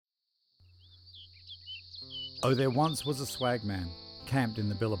Oh, there once was a swagman camped in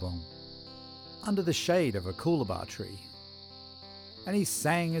the billabong, under the shade of a coolabah tree, and he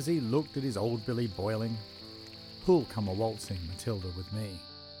sang as he looked at his old billy boiling, "Who'll come a waltzing Matilda with me?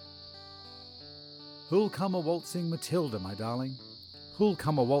 Who'll come a waltzing Matilda, my darling? Who'll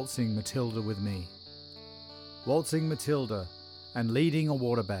come a waltzing Matilda with me? Waltzing Matilda and leading a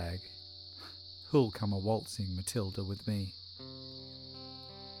water bag. Who'll come a waltzing Matilda with me?"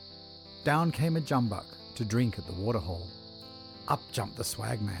 Down came a jumbuck to drink at the waterhole. Up jumped the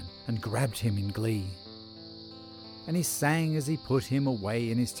swagman and grabbed him in glee. And he sang as he put him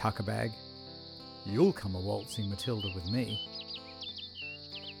away in his tucker bag, "You'll come a waltzing Matilda with me."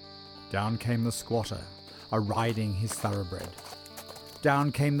 Down came the squatter, a-riding his thoroughbred.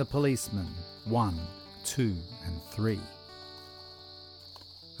 Down came the policeman, 1, 2, and 3.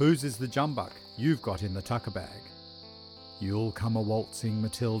 "Whose is the jumbuck you've got in the tucker bag? You'll come a waltzing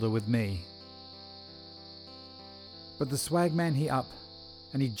Matilda with me." But the swagman he up,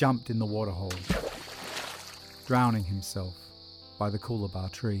 and he jumped in the waterhole, drowning himself by the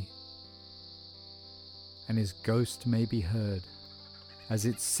coolabah tree. And his ghost may be heard as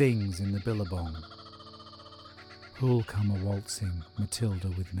it sings in the billabong, "Who'll come a waltzing Matilda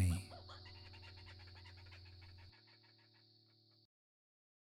with me?"